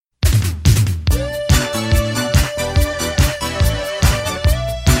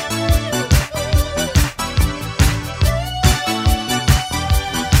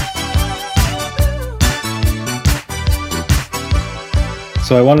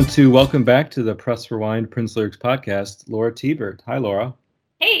So I wanted to welcome back to the Press Rewind Prince Lyrics podcast, Laura Tebert. Hi, Laura.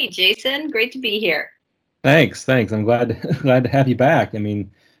 Hey, Jason. Great to be here. Thanks. I'm glad glad to have you back. I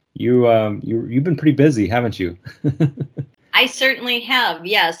mean, you've been pretty busy, haven't you? I certainly have.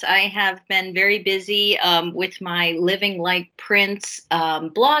 Yes, I have been very busy with my Living Like Prince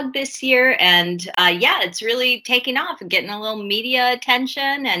blog this year. And yeah, it's really taken off and getting a little media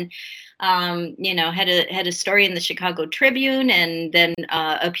attention. And, had a story in the Chicago Tribune and then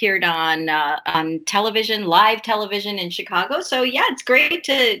appeared on television, live television in Chicago. So yeah, it's great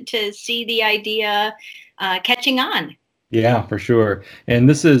to see the idea catching on. Yeah, for sure. And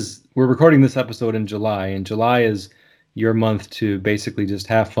we're recording this episode in July, and July is your month to basically just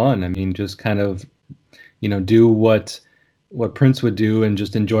have fun. I mean, just kind of, do what Prince would do and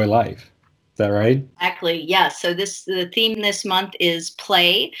just enjoy life. Is that right? Exactly. Yes. So the theme this month is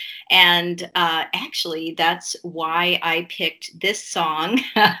play, and actually, that's why I picked this song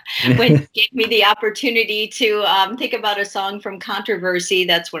when you gave me the opportunity to think about a song from Controversy.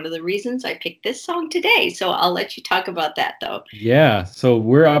 That's one of the reasons I picked this song today. So I'll let you talk about that, though. Yeah. So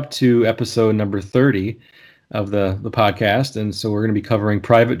we're up to episode number 30 of the podcast, and so we're going to be covering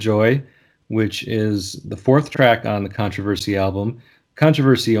Private Joy, which is the fourth track on the Controversy album.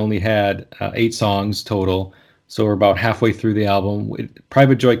 Controversy only had 8 songs total, so we're about halfway through the album.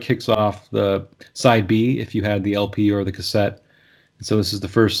 Private Joy kicks off the side B if you had the LP or the cassette. And so this is the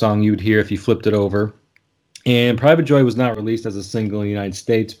first song you would hear if you flipped it over. And Private Joy was not released as a single in the United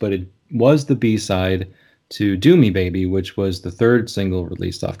States, but it was the B-side to Do Me Baby, which was the third single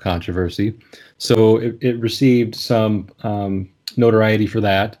released off Controversy. So it received some notoriety for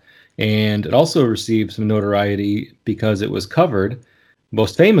that. And it also received some notoriety because it was covered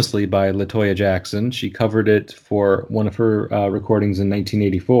most famously by LaToya Jackson. She covered it for one of her recordings in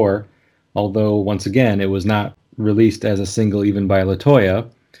 1984, although once again, it was not released as a single even by LaToya.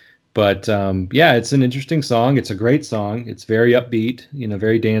 But yeah, it's an interesting song. It's a great song. It's very upbeat,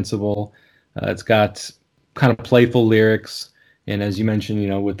 very danceable. It's got kind of playful lyrics. And as you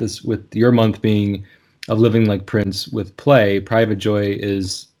mentioned, with your month being of Living Like Prince with play, Private Joy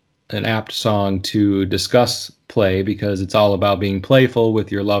is an apt song to discuss play because it's all about being playful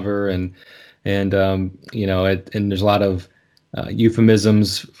with your lover and there's a lot of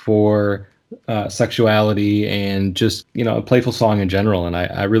euphemisms for sexuality and just a playful song in general. And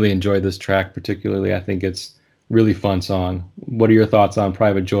I really enjoy this track particularly. I think it's a really fun song. What are your thoughts on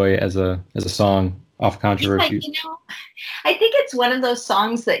Private Joy as a song off Controversy? Yeah, I think it's one of those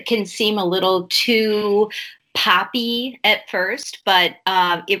songs that can seem a little too poppy at first, but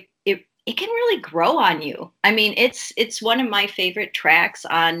it can really grow on you. I mean, it's one of my favorite tracks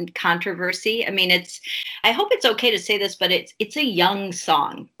on Controversy. I mean, I hope it's okay to say this, but it's a young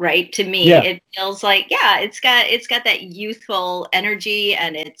song, right? To me, Yeah. it feels like, yeah, it's got that youthful energy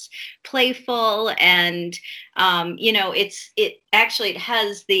and it's playful and it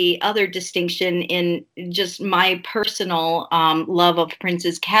has the other distinction in just my personal love of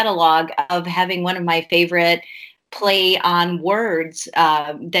Prince's catalog of having one of my favorite play on words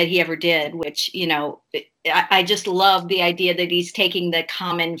that he ever did, which, I just love the idea that he's taking the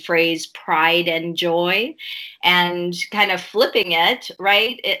common phrase pride and joy and kind of flipping it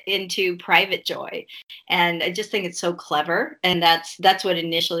right into private joy. And I just think it's so clever. And that's what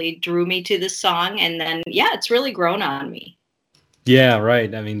initially drew me to this song. And then, yeah, it's really grown on me. Yeah,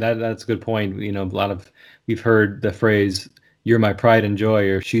 right. I mean, that's a good point. We've heard the phrase "You're my pride and joy"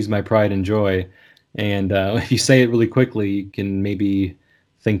 or "She's my pride and joy," and if you say it really quickly, you can maybe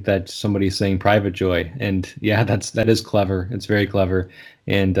think that somebody's saying "private joy." And yeah, that is clever. It's very clever.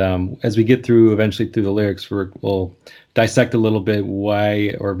 And as we get eventually through the lyrics, we'll dissect a little bit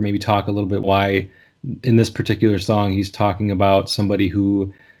why, or maybe talk a little bit why, in this particular song, he's talking about somebody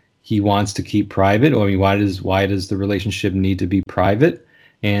who he wants to keep private. I mean, why does the relationship need to be private?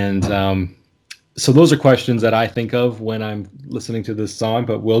 And so those are questions that I think of when I'm listening to this song.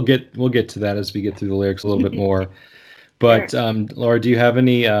 But we'll get to that as we get through the lyrics a little bit more. But Laura, do you have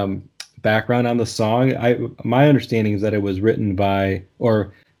any background on the song? My understanding is that it was written by,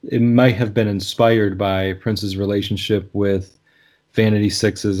 or it might have been inspired by Prince's relationship with Vanity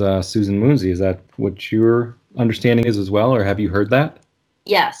Six's Susan Moonsey. Is that what your understanding is as well, or have you heard that?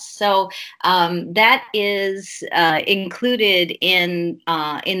 Yes, so that is included in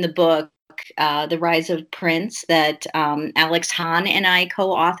the book, The Rise of Prince, that Alex Hahn and I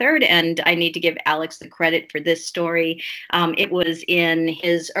co-authored, and I need to give Alex the credit for this story. It was in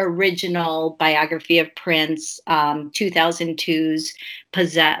his original biography of Prince, 2002's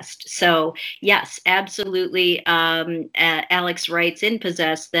Possessed. So yes, absolutely. Alex writes in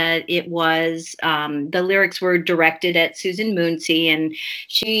Possessed that it was the lyrics were directed at Susan Moonsey, and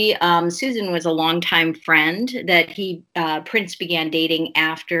Susan was a longtime friend that Prince began dating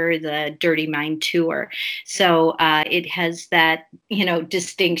after the Dirty Mind tour. So it has that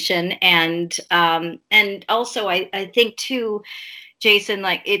distinction, and also I think too, Jason,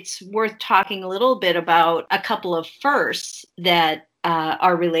 like it's worth talking a little bit about a couple of firsts that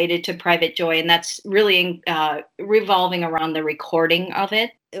are related to Private Joy, and that's really revolving around the recording of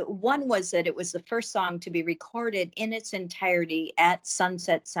it. One was that it was the first song to be recorded in its entirety at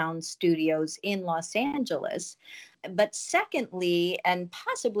Sunset Sound Studios in Los Angeles. But secondly, and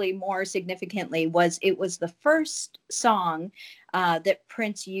possibly more significantly, it was the first song that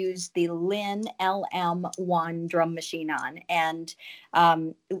Prince used the Linn LM1 drum machine on. And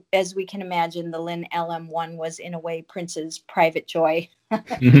as we can imagine, the Linn LM1 was in a way Prince's private joy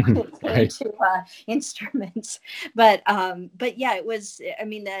to instruments. But yeah, it was, I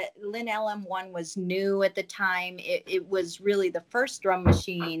mean, the Linn LM1 was new at the time. It was really the first drum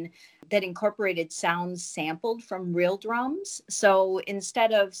machine that incorporated sounds sampled from real drums. So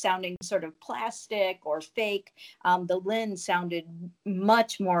instead of sounding sort of plastic or fake, the Linn sounded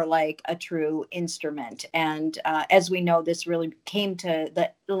much more like a true instrument. And as we know, this really came to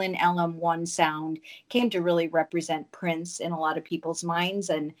the Linn LM1 sound came to really represent Prince in a lot of people's minds.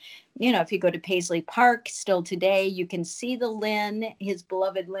 And, if you go to Paisley Park still today, you can see the Linn, his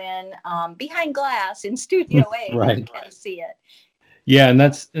beloved Linn, behind glass in Studio A. Right. You can see it. Yeah, and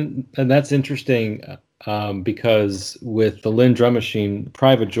that's interesting because with the Linn drum machine,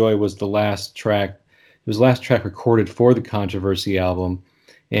 Private Joy was the last track. It was the last track recorded for the Controversy album,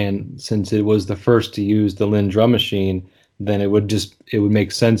 and since it was the first to use the Linn drum machine, then it would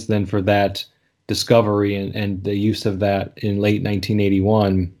make sense then for that discovery and the use of that in late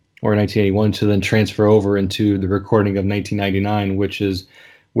 1981 or 1981 to then transfer over into the recording of 1999, which is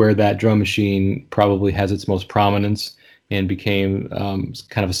where that drum machine probably has its most prominence and became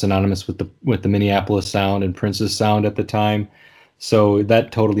kind of synonymous with the Minneapolis sound and Prince's sound at the time. So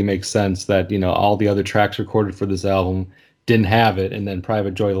that totally makes sense that all the other tracks recorded for this album didn't have it, and then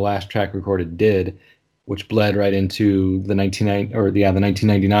Private Joy, the last track recorded, did, which bled right into the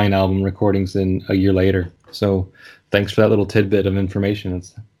 1999 album recordings in a year later. So thanks for that little tidbit of information.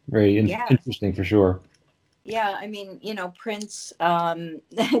 It's very interesting for sure. Yeah, I mean, Prince,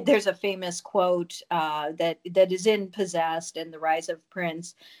 there's a famous quote that is in Possessed and the Rise of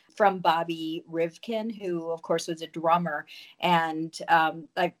Prince from Bobby Rivkin, who, of course, was a drummer. And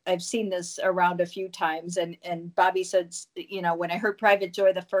I've seen this around a few times. And Bobby said, when I heard Private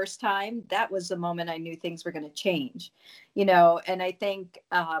Joy the first time, that was the moment I knew things were going to change. And I think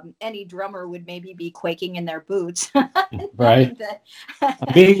any drummer would maybe be quaking in their boots. Right.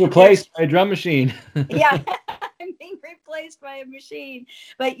 I'm being replaced by a drum machine. Yeah, I'm being replaced by a machine.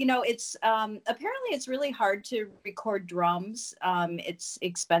 But, it's apparently it's really hard to record drums. It's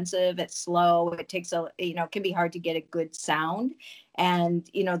expensive. It's slow. It takes can be hard to get a good sound. And,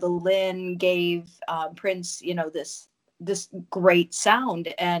 the Linn gave Prince, this great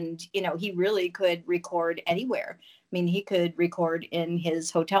sound. And, he really could record anywhere. I mean, he could record in his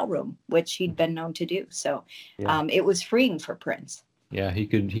hotel room, which he'd been known to do. So it was freeing for Prince. Yeah, he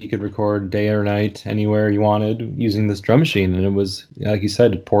could record day or night anywhere he wanted using this drum machine, and it was, like you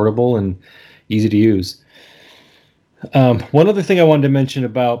said, portable and easy to use. One other thing I wanted to mention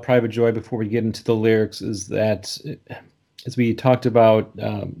about Private Joy before we get into the lyrics is that, as we talked about,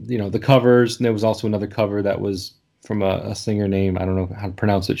 the covers, and there was also another cover that was from a singer named, I don't know how to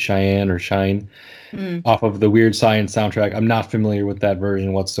pronounce it, Cheyenne or Shine, off of the Weird Science soundtrack. I'm not familiar with that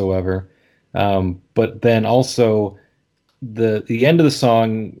version whatsoever. But then also the end of the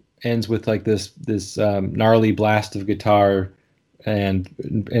song ends with like this gnarly blast of guitar,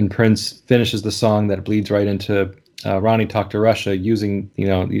 and Prince finishes the song that bleeds right into Ronnie Talk to Russia using,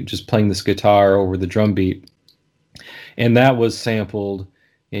 just playing this guitar over the drum beat. And that was sampled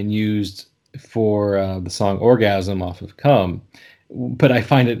and used for the song Orgasm off of Come. But I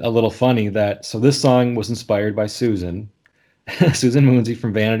find it a little funny so this song was inspired by Susan Moonsey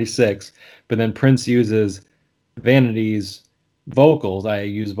from Vanity 6, but then Prince uses Vanity's vocals, I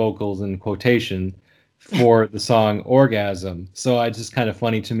use vocals in quotation, for the song Orgasm. So it's just kind of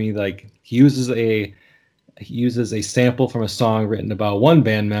funny to me, like he uses a sample from a song written about one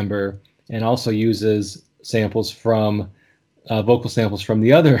band member and also uses samples from vocal samples from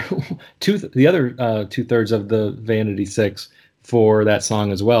the other two-thirds of the Vanity 6 for that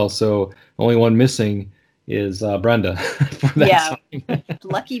song as well. So only one missing is Brenda for that song.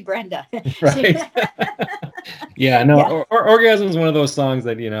 Lucky Brenda. Right. Yeah, no, Yeah. Orgasm is one of those songs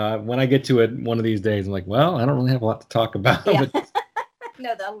that, when I get to it one of these days, I'm like, well, I don't really have a lot to talk about. Yeah. But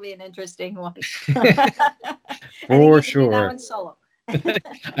No, that'll be an interesting one. for sure. That one solo.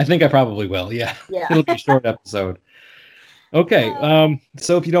 I think I probably will. Yeah. Yeah. It'll be a short episode. Okay.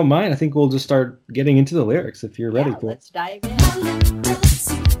 So if you don't mind, I think we'll just start getting into the lyrics if you're ready. Yeah, let's dive in.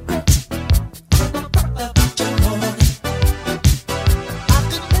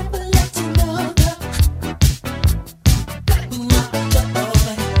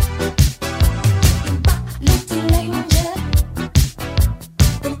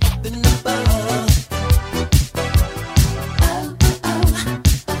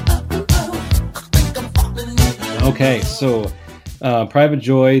 Okay, so Private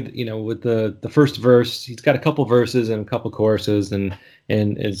Joy, with the first verse, he's got a couple verses and a couple choruses, and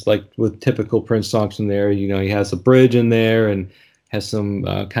it's like with typical Prince songs from there. He has a bridge in there and has some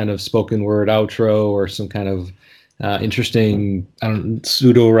kind of spoken word outro or some kind of interesting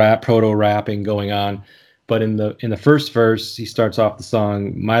pseudo rap, proto rapping going on. But in the first verse, he starts off the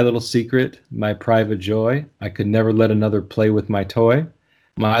song, "My little secret, my private joy. I could never let another play with my toy.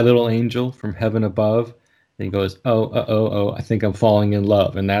 My little angel from heaven above." And he goes, oh, I think I'm falling in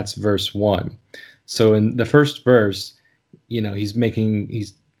love. And that's verse 1. So in the first verse, he's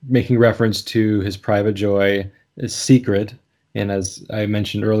making reference to his private joy, his secret. And as I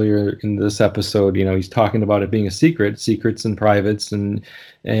mentioned earlier in this episode, he's talking about it being a secret, secrets and privates, and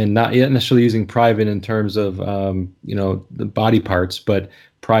not yet necessarily using private in terms of, the body parts, but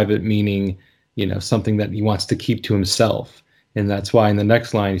private meaning, something that he wants to keep to himself. And that's why in the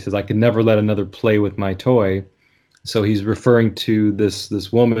next line he says, "I could never let another play with my toy." So he's referring to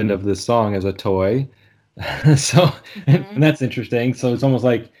this woman of this song as a toy. So and that's interesting. So it's almost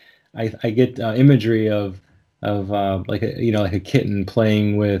like I get imagery of like a kitten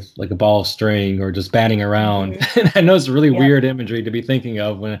playing with like a ball of string or just batting around. And I know it's really weird imagery to be thinking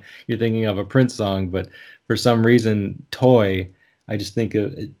of when you're thinking of a Prince song, but for some reason, toy, I think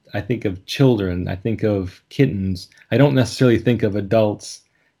of children. I think of kittens. I don't necessarily think of adults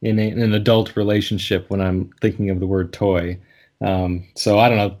in an adult relationship when I'm thinking of the word toy. So I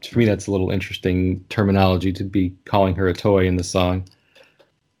don't know. For me, that's a little interesting terminology to be calling her a toy in the song.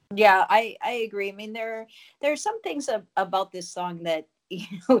 Yeah, I agree. I mean, there are some things about this song that,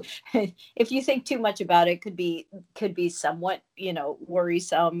 if you think too much about it, could be somewhat,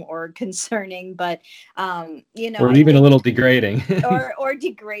 worrisome or concerning, but, or even a little degrading or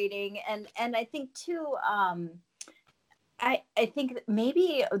degrading. And I think too, I think that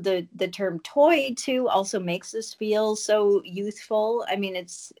maybe the term toy too also makes us feel so youthful. I mean,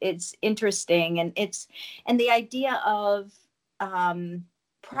 it's interesting, and the idea of,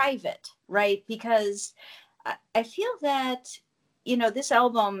 private, right? Because I feel that, this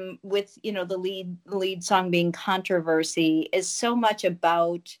album with, the lead song being Controversy is so much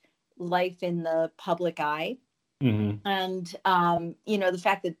about life in the public eye. Mm-hmm. And, the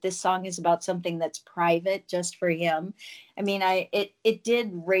fact that this song is about something that's private just for him. I mean, it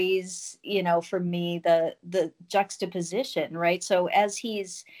did raise, for me, the juxtaposition, right? So as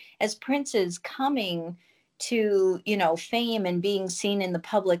Prince is coming to, fame and being seen in the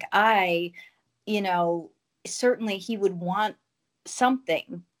public eye, certainly he would want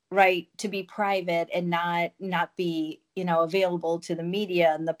something, right, to be private and not be, available to the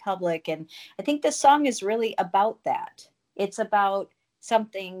media and the public. And I think this song is really about that. It's about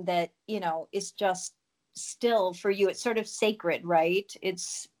something that, is just still for you. It's sort of sacred, right?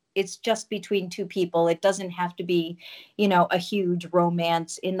 It's just between two people. It doesn't have to be, a huge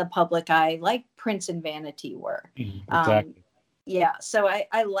romance in the public eye like Prince and Vanity were. Exactly. Yeah. So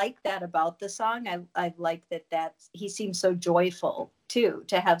I like that about the song. I like that he seems so joyful too,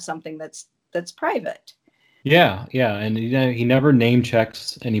 to have something that's private. Yeah. And he never name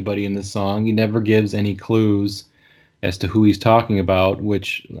checks anybody in the song. He never gives any clues as to who he's talking about,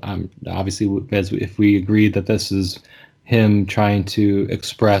 which obviously, if we agree that this is him trying to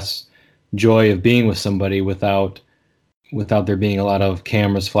express joy of being with somebody without there being a lot of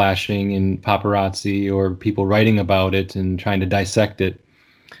cameras flashing and paparazzi or people writing about it and trying to dissect it.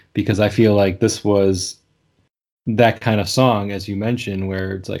 Because I feel like this was that kind of song, as you mentioned,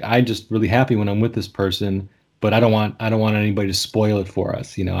 where it's like, I'm just really happy when I'm with this person, but I don't want anybody to spoil it for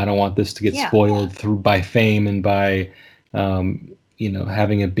us. I don't want this to get spoiled by fame and by,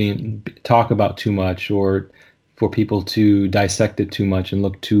 having it being talk about too much, or for people to dissect it too much and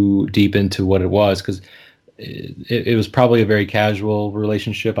look too deep into what it was. Because it was probably a very casual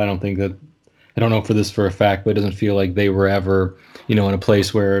relationship. I don't know for this for a fact, but it doesn't feel like they were ever, in a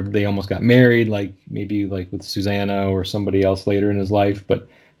place where they almost got married, like maybe like with Susanna or somebody else later in his life. But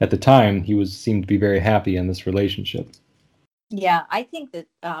at the time, he seemed to be very happy in this relationship. Yeah, I think that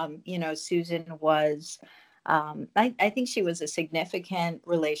Susan was. I think she was a significant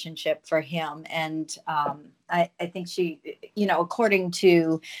relationship for him, and I think she, according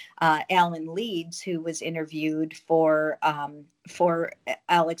to Alan Leeds, who was interviewed for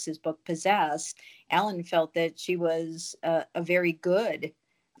Alex's book Possessed, Alan felt that she was a very good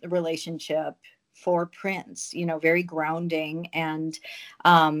relationship for Prince, very grounding. And,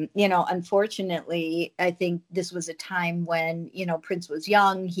 unfortunately, I think this was a time when, Prince was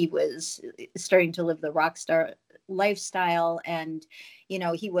young. He was starting to live the rock star lifestyle. And,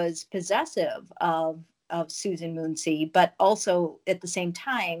 he was possessive of Susan Moonsey, but also at the same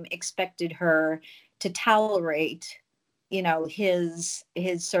time expected her to tolerate his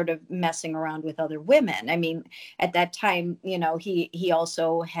sort of messing around with other women. I mean, at that time, he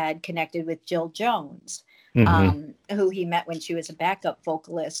also had connected with Jill Jones, who he met when she was a backup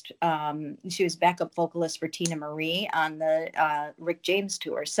vocalist. She was backup vocalist for Tina Marie on the Rick James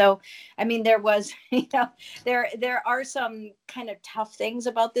tour. So, I mean, there was, there are some kind of tough things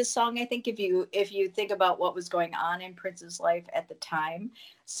about this song. I think if you think about what was going on in Prince's life at the time.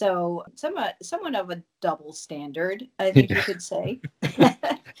 So somewhat of a double standard, I think you could say.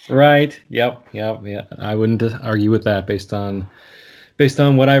 Right. Yep. Yeah. I wouldn't argue with that based on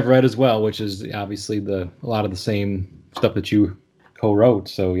what I've read as well, which is obviously a lot of the same stuff that you co-wrote.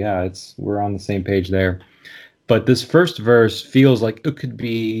 So yeah, we're on the same page there. But this first verse feels like it could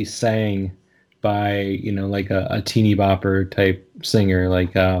be sang by, like a teeny bopper type singer,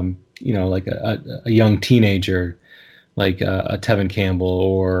 like like a young teenager, like a Tevin Campbell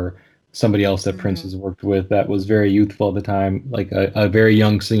or somebody else that Prince has worked with that was very youthful at the time. Like a very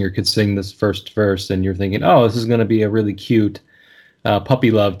young singer could sing this first verse, and you're thinking, oh, this is going to be a really cute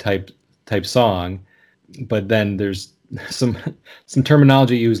puppy love type song. But then there's some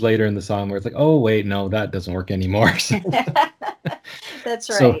terminology used later in the song where it's like, oh wait, no, that doesn't work anymore. So, that's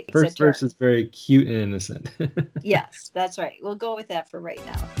right. So first verse is very cute and innocent. Yes, that's right. We'll go with that for right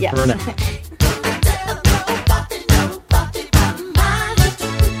now. Yes. For now.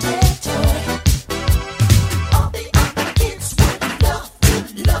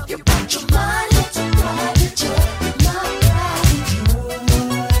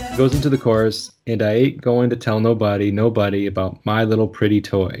 Goes into the chorus, and I ain't going to tell nobody about my little pretty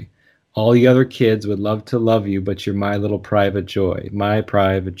toy. All the other kids would love to love you, but you're my little private joy, my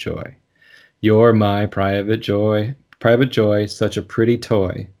private joy. You're my private joy, such a pretty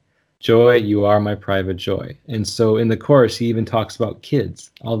toy. Joy, you are my private joy. And so in the chorus, he even talks about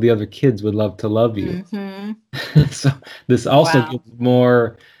kids. All the other kids would love to love you. Mm-hmm. So this also gives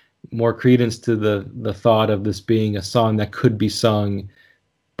more credence to the thought of this being a song that could be sung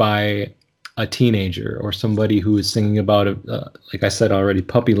by a teenager or somebody who is singing about like I said already,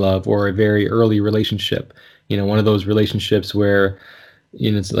 puppy love or a very early relationship. One of those relationships where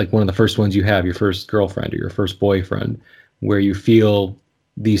it's like one of the first ones you have, your first girlfriend or your first boyfriend, where you feel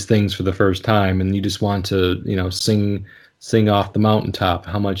these things for the first time and you just want to sing off the mountaintop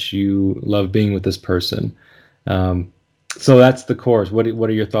how much you love being with this person. So that's the chorus. What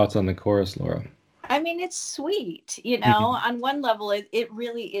are your thoughts on the chorus, Laura? I mean, it's sweet, on one level, it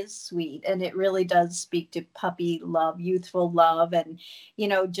really is sweet. And it really does speak to puppy love, youthful love. And,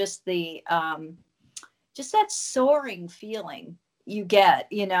 just just that soaring feeling you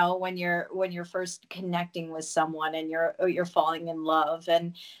get, when you're first connecting with someone and you're falling in love.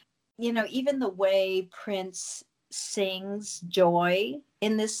 And, even the way Prince sings joy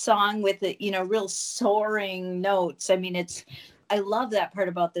in this song with the, real soaring notes. I mean, I love that part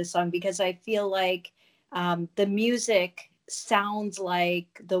about this song because I feel like the music sounds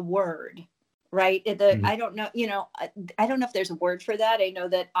like the word, right? I don't know, I don't know if there's a word for that. I know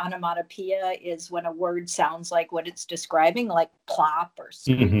that onomatopoeia is when a word sounds like what it's describing, like plop or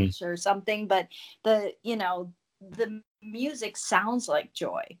screech or something. But the music sounds like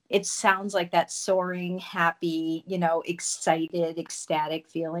joy. It sounds like that soaring, happy, excited, ecstatic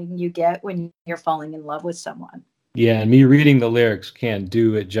feeling you get when you're falling in love with someone. Yeah, and me reading the lyrics can't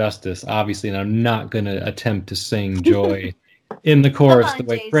do it justice, obviously, and I'm not going to attempt to sing joy in the chorus the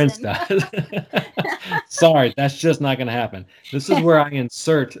way Jason. Prince does. Sorry, that's just not going to happen. This is where I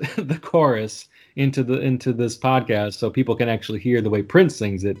insert the chorus into this podcast so people can actually hear the way Prince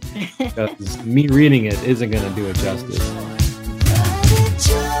sings it, because me reading it isn't going to do it justice.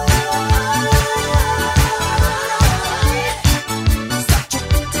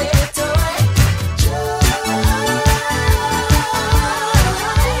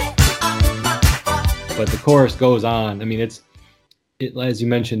 But the chorus goes on. I mean, it as you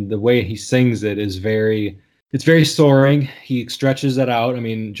mentioned, the way he sings it is very it's very soaring. He stretches it out. I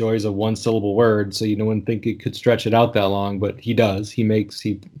mean, joy is a one syllable word, so you wouldn't think it could stretch it out that long, but he does. He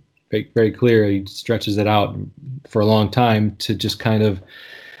very clear. He stretches it out for a long time to just kind of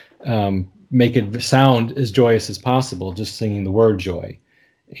make it sound as joyous as possible, just singing the word joy.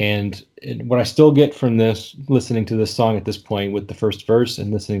 And what I still get from this, listening to this song at this point with the first verse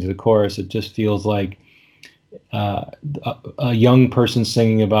and listening to the chorus, it just feels like a young person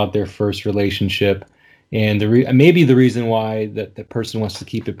singing about their first relationship. And maybe the reason why that the person wants to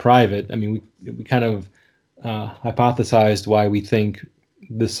keep it private. I mean, we kind of hypothesized why we think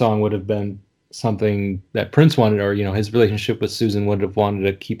this song would have been something that Prince wanted, or his relationship with Susan would have wanted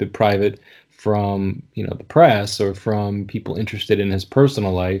to keep it private from the press or from people interested in his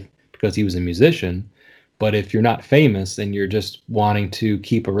personal life because he was a musician. But if you're not famous and you're just wanting to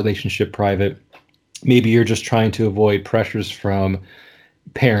keep a relationship private, maybe you're just trying to avoid pressures from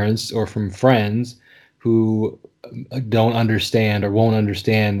parents or from friends who don't understand or won't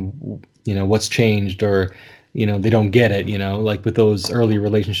understand what's changed, or they don't get it, like with those early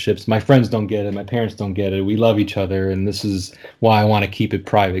relationships. My friends don't get it, my parents don't get it, we love each other, and this is why I want to keep it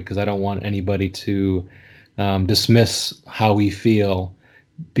private, because I don't want anybody to dismiss how we feel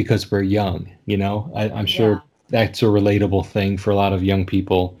because we're young. I'm sure that's a relatable thing for a lot of young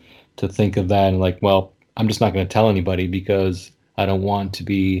people to think of that, and like, well, I'm just not going to tell anybody because I don't want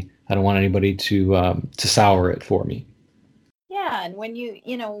anybody to sour it for me. Yeah, and when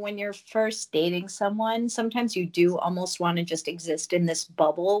when you're first dating someone, sometimes you do almost want to just exist in this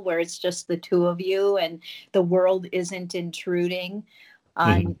bubble where it's just the two of you and the world isn't intruding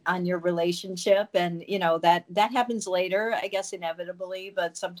on your relationship. And that happens later, I guess, inevitably,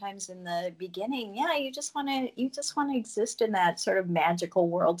 but sometimes in the beginning, you just want to exist in that sort of magical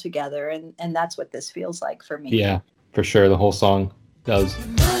world together, and that's what this feels like for me. Yeah, for sure. The whole song does.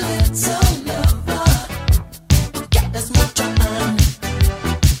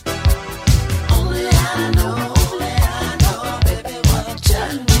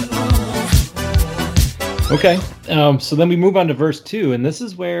 Okay, so then we move on to verse 2, and this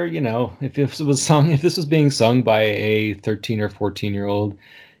is where, if this was being sung by a 13 or 14-year-old,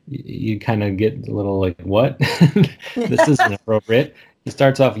 you kind of get a little like, what? This is inappropriate. He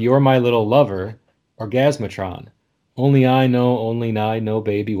starts off, "You're my little lover, orgasmatron. Only I know,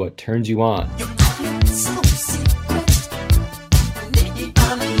 baby, what turns you on."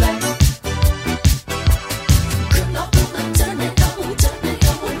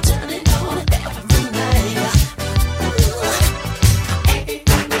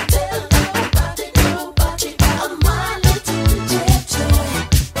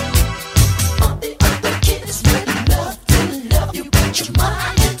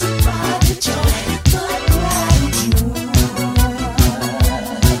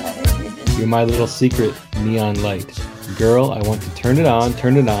 My little secret neon light. Girl, I want to turn it on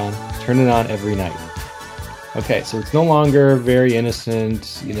every night. Okay, so it's no longer very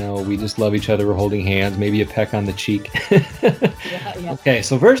innocent, we just love each other, we're holding hands, maybe a peck on the cheek. Yeah. Okay,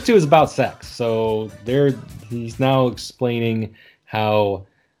 so verse 2 is about sex. So he's now explaining how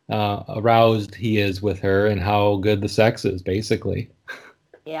aroused he is with her and how good the sex is, basically.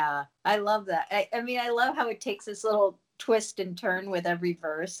 Yeah, I love that. I mean, I love how it takes this little twist and turn with every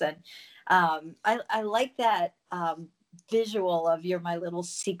verse, and I like that visual of "You're my little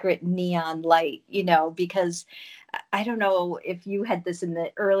secret neon light," because I don't know if you had this in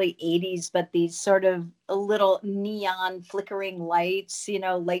the early 80s, but these sort of little neon flickering lights,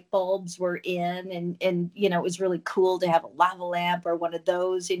 light bulbs were in, and it was really cool to have a lava lamp or one of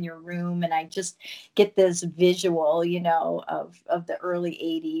those in your room. And I just get this visual, of the early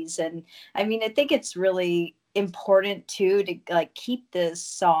 80s. And I mean, I think it's really important too to like keep this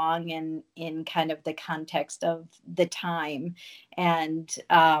song in kind of the context of the time. And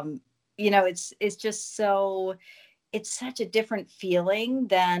it's just so, it's such a different feeling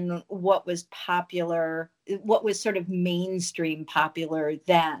than what was popular, what was sort of mainstream popular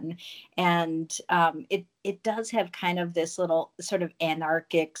then. And it does have kind of this little sort of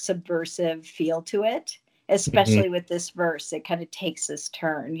anarchic, subversive feel to it, especially with this verse. It kind of takes this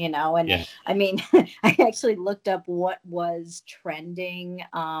turn, and yeah. I mean, I actually looked up what was trending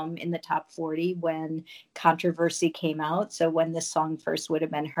in the top 40 when Controversy came out. So when this song first would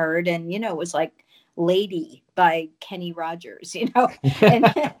have been heard, and, it was like Lady by Kenny Rogers, and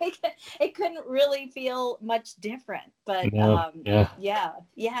it couldn't really feel much different, but yeah.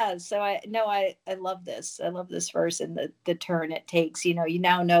 So I love this. I love this verse and the turn it takes. You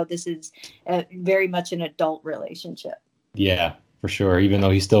now know this is very much an adult relationship. Yeah, for sure. Even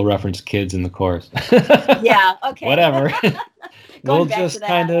though he still referenced kids in the chorus. Yeah. Okay. Whatever. We'll just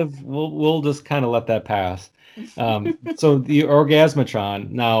kind of let that pass. So the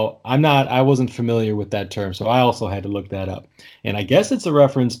Orgasmatron. Now, I wasn't familiar with that term, so I also had to look that up. And I guess it's a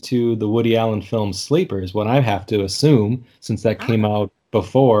reference to the Woody Allen film Sleeper, is what I have to assume, since that came out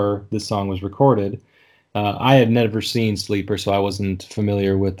before this song was recorded. I had never seen Sleeper, so I wasn't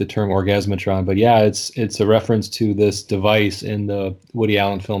familiar with the term Orgasmatron. But yeah, it's a reference to this device in the Woody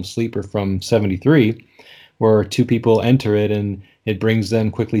Allen film Sleeper from '73, where two people enter it and it brings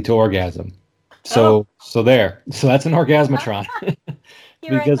them quickly to orgasm. So there. So that's an Orgasmatron.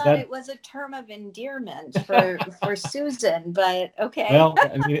 Here I thought it was a term of endearment for Susan, but okay. Well,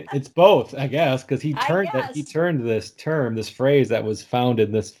 I mean, it's both, I guess, because he turned this phrase that was found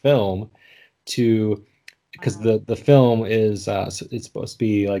in this film to, because the film is it's supposed to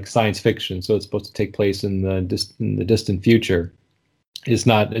be like science fiction, so it's supposed to take place in the distant future.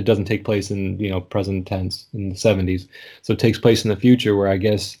 It doesn't take place in present tense in the 70s, so it takes place in the future, where I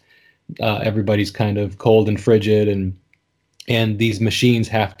guess everybody's kind of cold and frigid, and these machines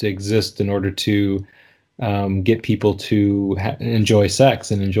have to exist in order to get people to enjoy sex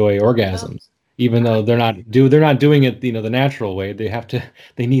and enjoy orgasms, even though they're not doing it the natural way.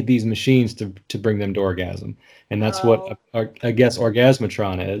 They need these machines to bring them to orgasm, and that's what I guess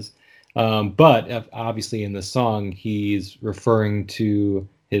Orgasmatron is. But obviously in the song he's referring to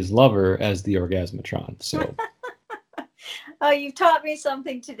his lover as the Orgasmatron. So oh, you taught me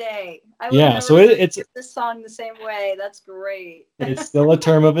something today. So it's this song the same way. That's great. It's still a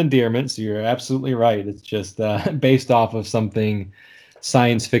term of endearment, so you're absolutely right. It's just based off of something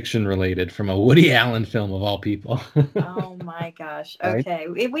science fiction related from a Woody Allen film, of all people. Oh my gosh. Okay.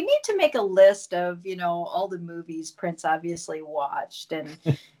 Right? We need to make a list of, all the movies Prince obviously watched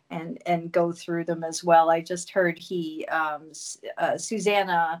and go through them as well. I just heard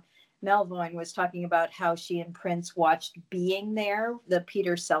Susanna Melvoin was talking about how she and Prince watched Being There, the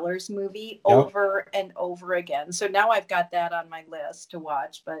Peter Sellers movie, over and over again. So now I've got that on my list to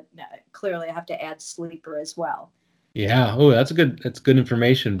watch, but clearly I have to add Sleeper as well. Yeah. Oh, that's good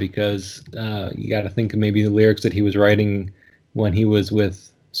information, because you got to think of maybe the lyrics that he was writing when he was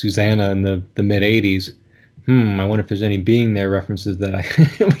with Susanna in the mid 80s. I wonder if there's any Being There references that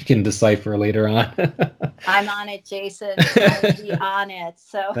we can decipher later on. I'm on it, Jason. I'll be on it.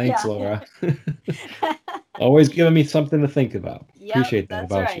 So thanks, Laura. Always giving me something to think about. Appreciate that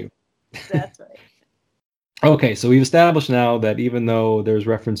about you. That's right. Okay, so we've established now that even though there's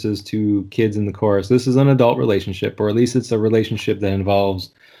references to kids in the chorus, this is an adult relationship, or at least it's a relationship that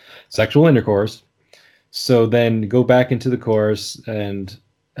involves sexual intercourse. So then go back into the chorus, and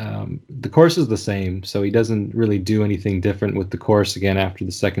the chorus is the same, so he doesn't really do anything different with the chorus again after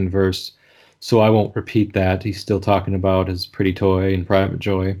the second verse. So I won't repeat that. He's still talking about his pretty toy and private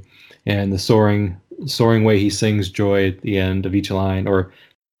joy, and the soaring way he sings joy at the end of each line, or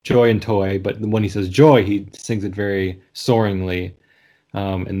joy and toy. But when he says joy, he sings it very soaringly,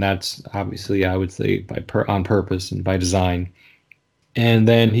 and that's obviously, I would say, on purpose and by design. And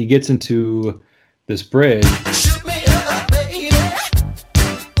then he gets into this bridge.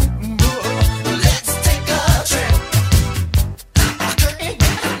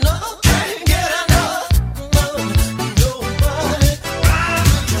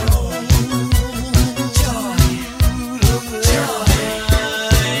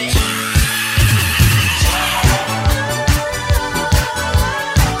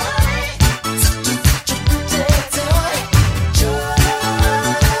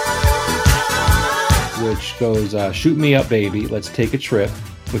 Goes, shoot me up, baby, let's take a trip,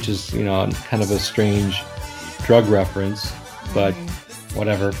 which is, kind of a strange drug reference, but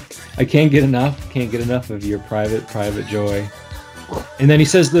whatever. I can't get enough of your private joy. And then he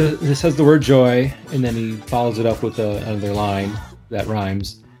says the word joy, and then he follows it up with another line that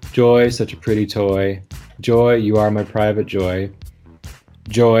rhymes. Joy, such a pretty toy. Joy, you are my private joy.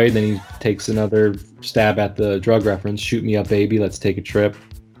 Joy, then he takes another stab at the drug reference. Shoot me up, baby, let's take a trip.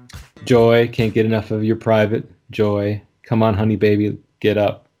 Joy, can't get enough of your private joy. Come on, honey, baby, get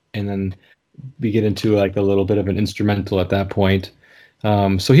up. And then we get into like a little bit of an instrumental at that point.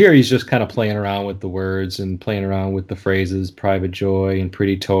 So here he's just kind of playing around with the words and playing around with the phrases, private joy and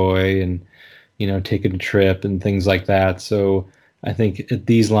pretty toy, and taking a trip and things like that. So I think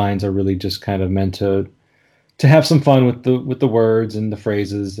these lines are really just kind of meant to have some fun with the words and the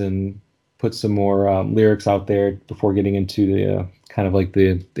phrases, and put some more lyrics out there before getting into the kind of like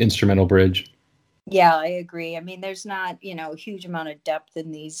the instrumental bridge. Yeah, I agree. I mean, there's not, a huge amount of depth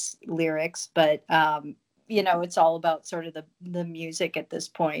in these lyrics, but, it's all about sort of the music at this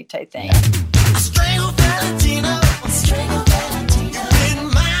point, I think. If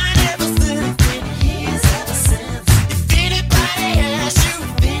anybody has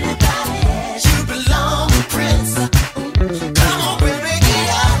you belong to Prince.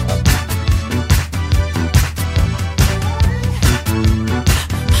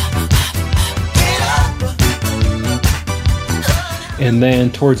 And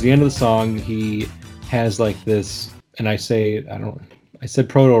then towards the end of the song, he has like this, and I said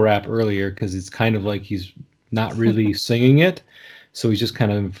proto rap earlier because it's kind of like he's not really singing it. So he's just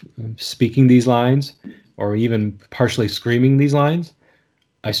kind of speaking these lines or even partially screaming these lines.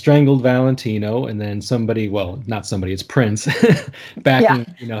 I strangled Valentino, and then somebody, well, not somebody, it's Prince, backing,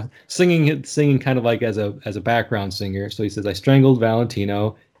 singing kind of like as a background singer. So he says, I strangled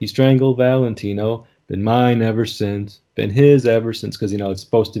Valentino, he strangled Valentino, been mine ever since, been his ever since, because it's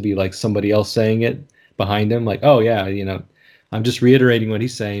supposed to be like somebody else saying it behind him, like, oh yeah, I'm just reiterating what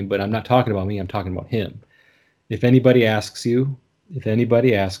he's saying, but I'm not talking about me, I'm talking about him. If anybody asks you,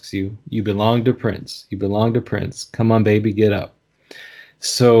 you belong to Prince. You belong to Prince. Come on, baby, get up.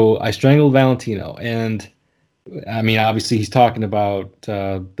 So I strangled Valentino. And I mean, obviously, he's talking about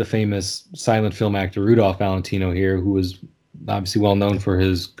the famous silent film actor Rudolph Valentino here, who was obviously well known for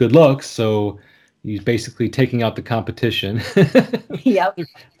his good looks. So he's basically taking out the competition Yep.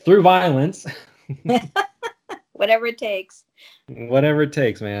 through violence. Whatever it takes. Whatever it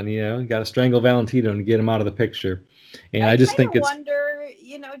takes, man. You got to strangle Valentino and get him out of the picture. And I just think it's wonder,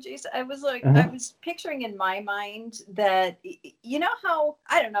 Jason, I was picturing in my mind that, how,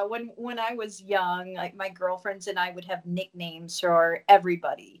 I don't know, when I was young, like my girlfriends and I would have nicknames for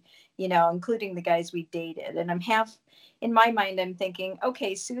everybody, including the guys we dated. And in my mind, I'm thinking,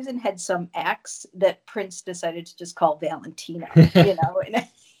 okay, Susan had some ex that Prince decided to just call Valentino,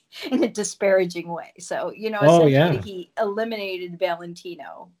 in a disparaging way. So, essentially he eliminated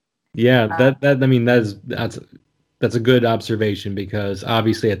Valentino. Yeah, that's a good observation, because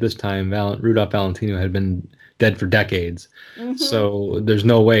obviously at this time Rudolph Valentino had been dead for decades. Mm-hmm. So there's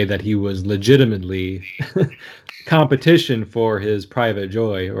no way that he was legitimately competition for his private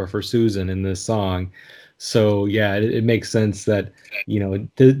joy or for Susan in this song. So yeah, it makes sense that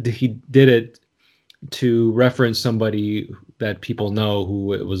he did it to reference somebody that people know who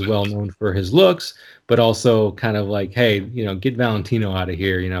was well known for his looks, but also kind of like, hey, get Valentino out of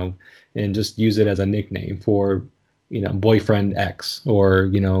here, and just use it as a nickname for boyfriend X or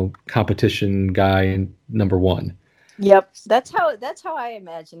competition guy number one. Yep, that's how I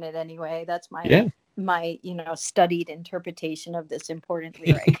imagine it anyway. That's my studied interpretation of this important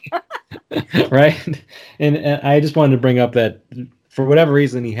lyric. Right. And I just wanted to bring up that for whatever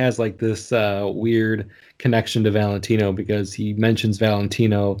reason he has like this weird connection to Valentino, because he mentions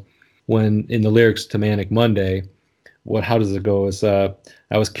Valentino when in the lyrics to Manic Monday. How does it go? It's I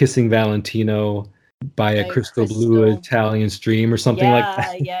was kissing Valentino by a crystal blue Italian stream or something like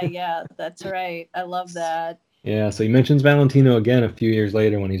that. Yeah, that's right. I love that. Yeah, so he mentions Valentino again a few years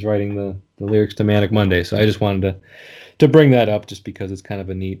later when he's writing the lyrics to Manic Monday. So I just wanted to bring that up just because it's kind of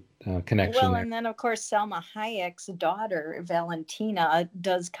a neat connection. Well, there. And then of course Salma Hayek's daughter Valentina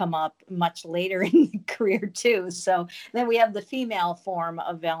does come up much later in the career too. So then we have the female form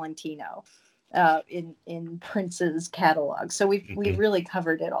of Valentino in Prince's catalog. So we've really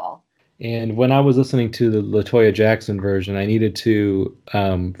covered it all. And when I was listening to the LaToya Jackson version, I needed to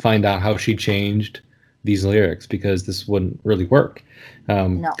find out how she changed these lyrics, because this wouldn't really work.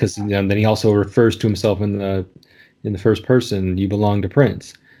 Because then he also refers to himself in the first person, you belong to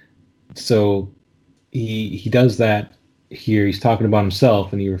Prince. So he does that here. He's talking about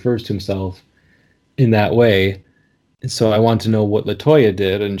himself and he refers to himself in that way. And so I want to know what LaToya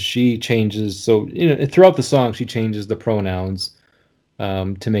did, and she changes. So throughout the song, she changes the pronouns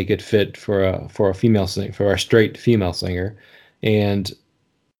to make it fit for a female singer, for a straight female singer, and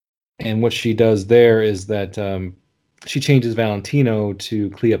what she does there is that she changes Valentino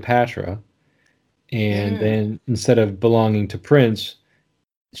to Cleopatra, and then instead of belonging to Prince,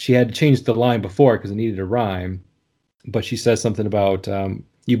 she had to change the line before because it needed a rhyme, but she says something about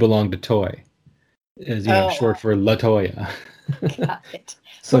you belong to Toy, as short for LaToya. Got it.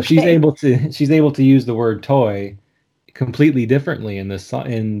 So okay. she's able to use the word toy completely differently in the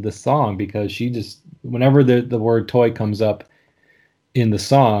song, because she just, whenever the word toy comes up in the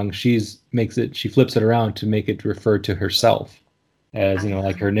song, she flips it around to make it refer to herself as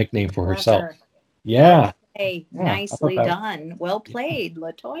like her nickname for herself. Yeah. Hey, nicely done. Well played,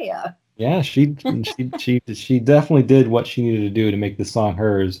 LaToya. Yeah, she definitely did what she needed to do to make the song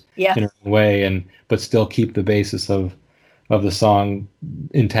hers in her own way, but still keep the basis of the song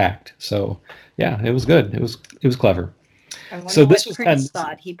intact. So yeah, it was good. It was clever. I wonder what Prince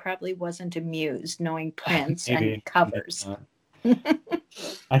thought. He probably wasn't amused knowing Prince and covers.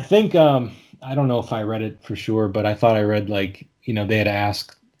 I think I don't know if I read it for sure, but I thought I read they had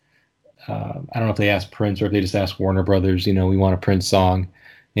asked. I don't know if they asked Prince or if they just asked Warner Brothers. We want a Prince song,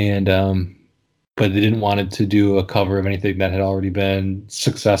 and but they didn't want it to do a cover of anything that had already been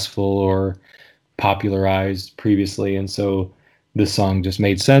successful or popularized previously, and so this song just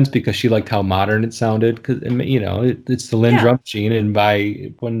made sense because she liked how modern it sounded. Because it's the Lynn Yeah. drum machine, and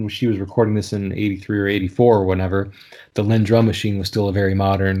by when she was recording this in '83 or '84 or whenever, the Lynn drum machine was still a very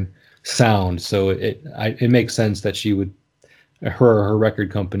modern sound. So it makes sense that she would her record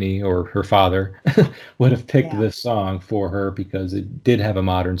company or her father would have picked Yeah. this song for her because it did have a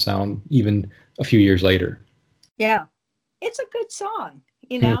modern sound even a few years later. Yeah. It's a good song,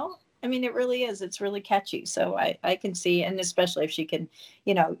 I mean, it really is. It's really catchy. So I can see, and especially if she can,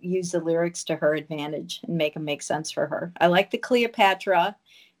 use the lyrics to her advantage and make them make sense for her. I like the Cleopatra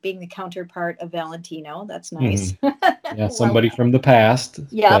being the counterpart of Valentino. That's nice. Mm-hmm. Yeah, Well somebody done. from the past,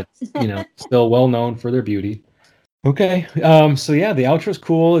 Yep. but still well known for their beauty. Okay, so yeah, the outro's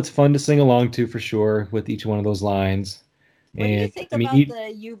cool. It's fun to sing along to for sure with each one of those lines. What do you And think I mean, about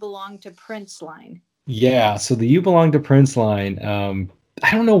the "You Belong to Prince" line? yeah, so the "You Belong to Prince" line,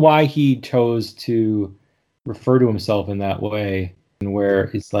 I don't know why he chose to refer to himself in that way, and where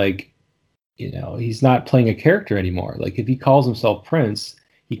it's like, he's not playing a character anymore. Like if he calls himself Prince,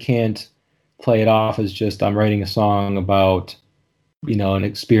 he can't play it off as just I'm writing a song about, an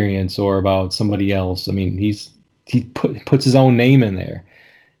experience or about somebody else. I mean, he puts his own name in there,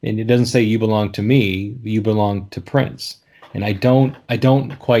 and it doesn't say you belong to me, you belong to Prince. And I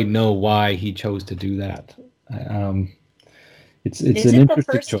don't quite know why he chose to do that. Um, it's Is an it the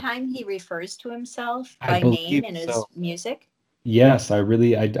interesting first choice. time he refers to himself I by name believe in his so. music? Yes, I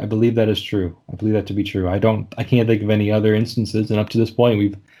believe that is true. I believe that to be true. I can't think of any other instances, and up to this point,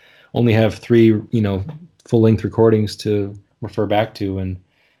 we've only have three, full length recordings to refer back to,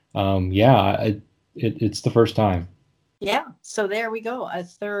 and yeah, it's the first time. Yeah, so there we go, a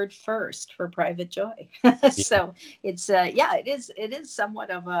third first for Private Joy. Yeah. So it's yeah, it is somewhat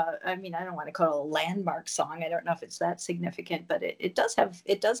of a, I mean, I don't want to call it a landmark song. I don't know if it's that significant, but it does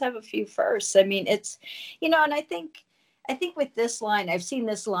have a few firsts. I mean, it's and I think with this line, I've seen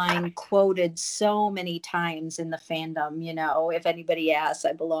this line quoted so many times in the fandom, if anybody asks,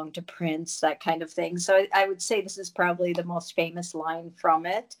 I belong to Prince, that kind of thing. So I would say this is probably the most famous line from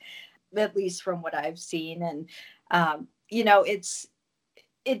it, at least from what I've seen. And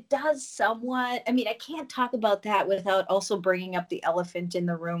it does somewhat, I mean, I can't talk about that without also bringing up the elephant in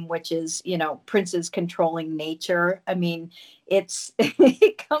the room, which is, Prince's controlling nature. I mean,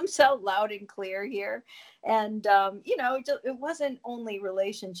 it comes out loud and clear here. And it wasn't only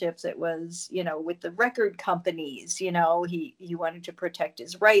relationships, it was, with the record companies. He wanted to protect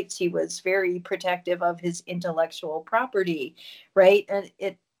his rights. He was very protective of his intellectual property, right? And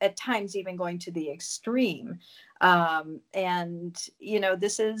it at times even going to the extreme. And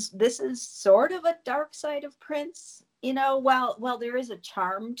this is sort of a dark side of Prince. While there is a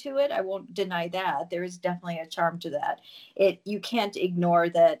charm to it, I won't deny that there is definitely a charm to that. You can't ignore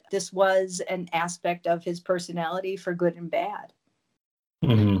that this was an aspect of his personality, for good and bad.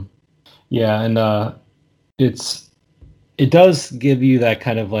 Hmm. Yeah, and it does give you that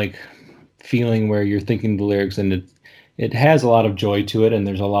kind of like feeling where you're thinking the lyrics, and it has a lot of joy to it, and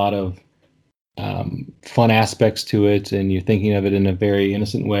there's a lot of fun aspects to it, and you're thinking of it in a very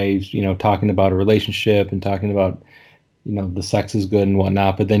innocent way, talking about a relationship and talking about, the sex is good and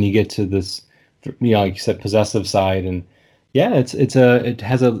whatnot. But then you get to this, like you said, possessive side, and yeah, it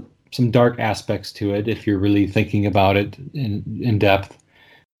has some dark aspects to it if you're really thinking about it in depth.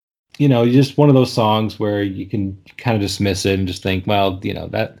 Just one of those songs where you can kind of dismiss it and just think, well,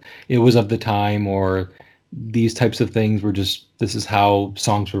 that it was of the time, or these types of things were just, this is how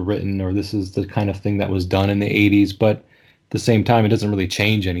songs were written, or this is the kind of thing that was done in the '80s. But at the same time, it doesn't really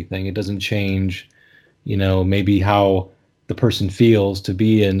change anything. It doesn't change, maybe how the person feels to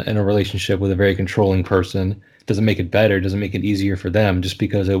be in a relationship with a very controlling person. It doesn't make it better. It doesn't make it easier for them just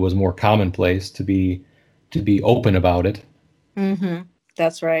because it was more commonplace to be open about it. Mm-hmm.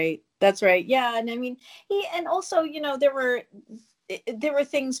 That's right. That's right. Yeah, and I mean, and also, there were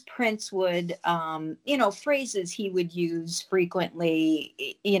things Prince would, phrases he would use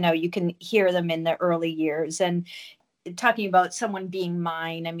frequently. You can hear them in the early years, and talking about someone being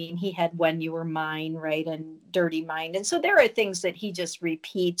mine. I mean, he had "When You Were Mine," right, and "Dirty Mind," and so there are things that he just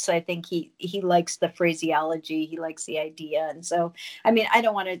repeats. I think he likes the phraseology, he likes the idea, and so I mean, I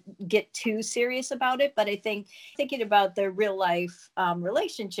don't want to get too serious about it, but I think thinking about the real life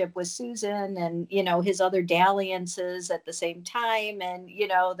relationship with Susan, and his other dalliances at the same time, and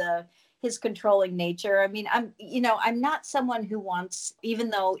the his controlling nature. I mean, I'm not someone who wants, even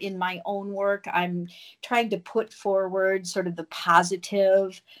though in my own work I'm trying to put forward sort of the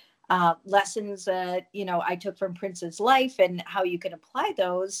positive lessons that I took from Prince's life, and how you can apply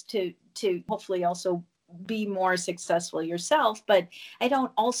those to hopefully also be more successful yourself. But I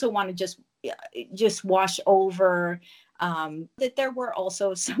don't also want to just wash over that there were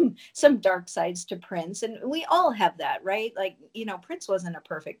also some dark sides to Prince, and we all have that, right? Like, Prince wasn't a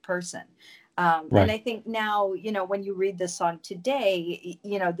perfect person. Right. And I think now, when you read this song today,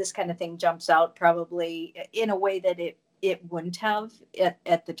 this kind of thing jumps out probably in a way that it wouldn't have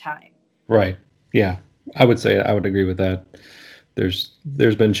at the time. Right. Yeah. I would agree with that.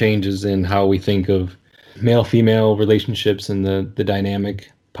 There's been changes in how we think of male-female relationships and the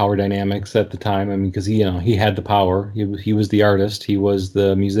power dynamics at the time. I mean, because he had the power. He was the artist. He was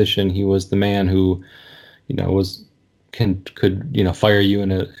the musician. He was the man who, could fire you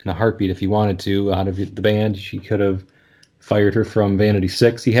in a heartbeat if he wanted to out of the band. She could have fired her from Vanity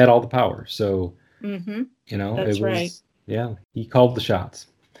 6. He had all the power. So, That's it was right. Yeah, he called the shots.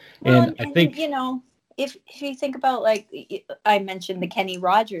 Well, and I think if you think about, like, I mentioned the Kenny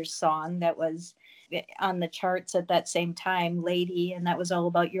Rogers song that was on the charts at that same time, Lady, and that was all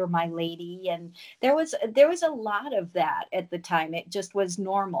about You're My Lady, and there was a lot of that at the time. It just was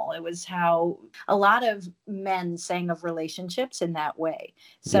normal. It was how a lot of men sang of relationships in that way.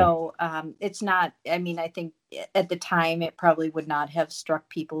 So it's not, I mean, I think at the time it probably would not have struck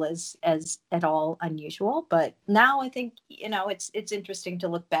people as at all unusual, but now I think it's interesting to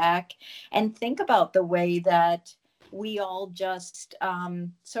look back and think about the way that we all just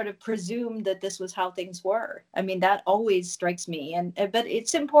sort of presumed that this was how things were. I mean, that always strikes me. But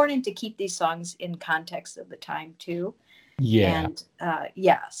it's important to keep these songs in context of the time too. Yeah. And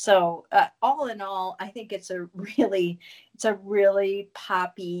so all in all, I think it's a really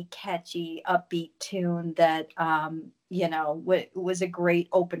poppy, catchy, upbeat tune that was a great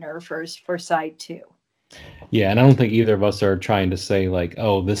opener for side 2. Yeah, and I don't think either of us are trying to say, like,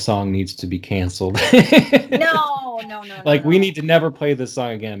 oh, this song needs to be canceled. No. Like, we need to never play this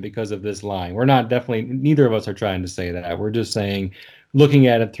song again because of this line. Neither of us are trying to say that. We're just saying, looking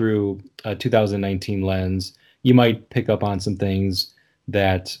at it through a 2019 lens, you might pick up on some things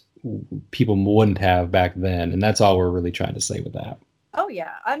that people wouldn't have back then. And that's all we're really trying to say with that. Oh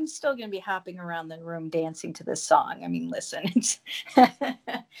yeah, I'm still going to be hopping around the room dancing to this song. I mean, listen, it's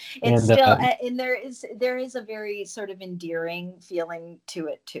still, and there is a very sort of endearing feeling to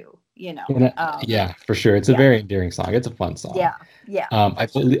it too. Yeah, for sure, it's a very endearing song. It's a fun song. Yeah.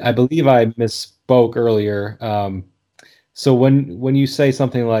 I believe I misspoke earlier. So when you say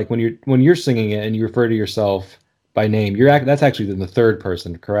something like when you're singing it and you refer to yourself by name, that's actually in the third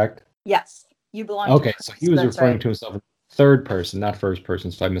person, correct? Yes, you belong. Okay, so he was referring to himself in third person, not first person.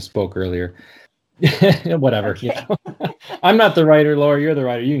 So I misspoke earlier. Whatever. Okay. I'm not the writer, Laura. You're the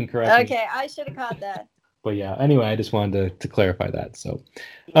writer. You can correct me. Okay, I should have caught that. But yeah, anyway, I just wanted to clarify that. So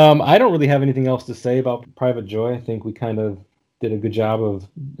I don't really have anything else to say about Private Joy. I think we kind of did a good job of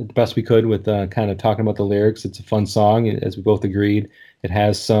the best we could with kind of talking about the lyrics. It's a fun song, as we both agreed. It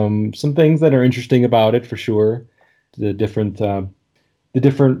has some things that are interesting about it, for sure. The different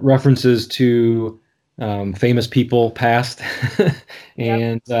references to famous people past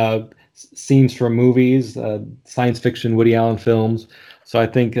and scenes from movies, science fiction, Woody Allen films. So I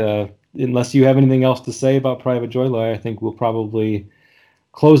think unless you have anything else to say about Private Joy, Laura, I think we'll probably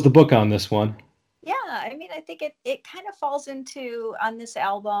close the book on this one. Yeah, I mean, I think it kind of falls into, on this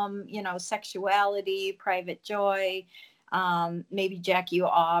album, sexuality, Private Joy, maybe Jack You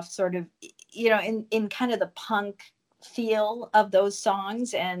Off, sort of, in kind of the punk feel of those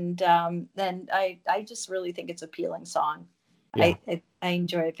songs. And then I just really think it's an appealing song. Yeah. I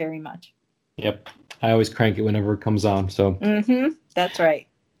enjoy it very much. Yep. I always crank it whenever it comes on. So that's right.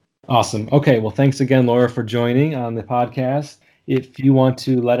 Awesome. Okay. Well, thanks again, Laura, for joining on the podcast. If you want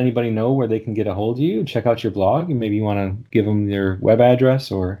to let anybody know where they can get a hold of you, check out your blog, and maybe you want to give them your web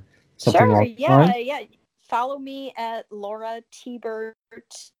address or something. Sure. Yeah. Follow me at lauratbert.com,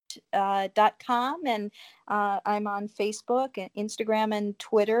 and I'm on Facebook and Instagram and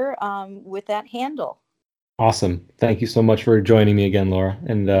Twitter with that handle. Awesome. Thank you so much for joining me again, Laura.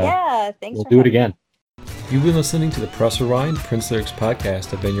 And thanks. We'll do it again. You've been listening to the Press Rewind Prince Lyrics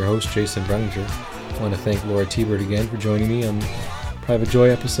podcast. I've been your host, Jason Brenninger. I want to thank Laura Tibert again for joining me on the Private Joy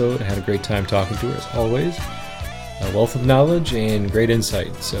episode. I had a great time talking to her, as always. A wealth of knowledge and great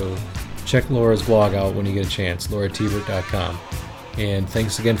insight. So check Laura's blog out when you get a chance, lauratibert.com. And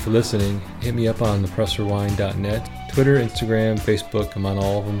thanks again for listening. Hit me up on thepressrewind.net, Twitter, Instagram, Facebook. I'm on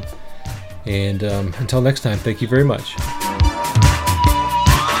all of them. And until next time, thank you very much.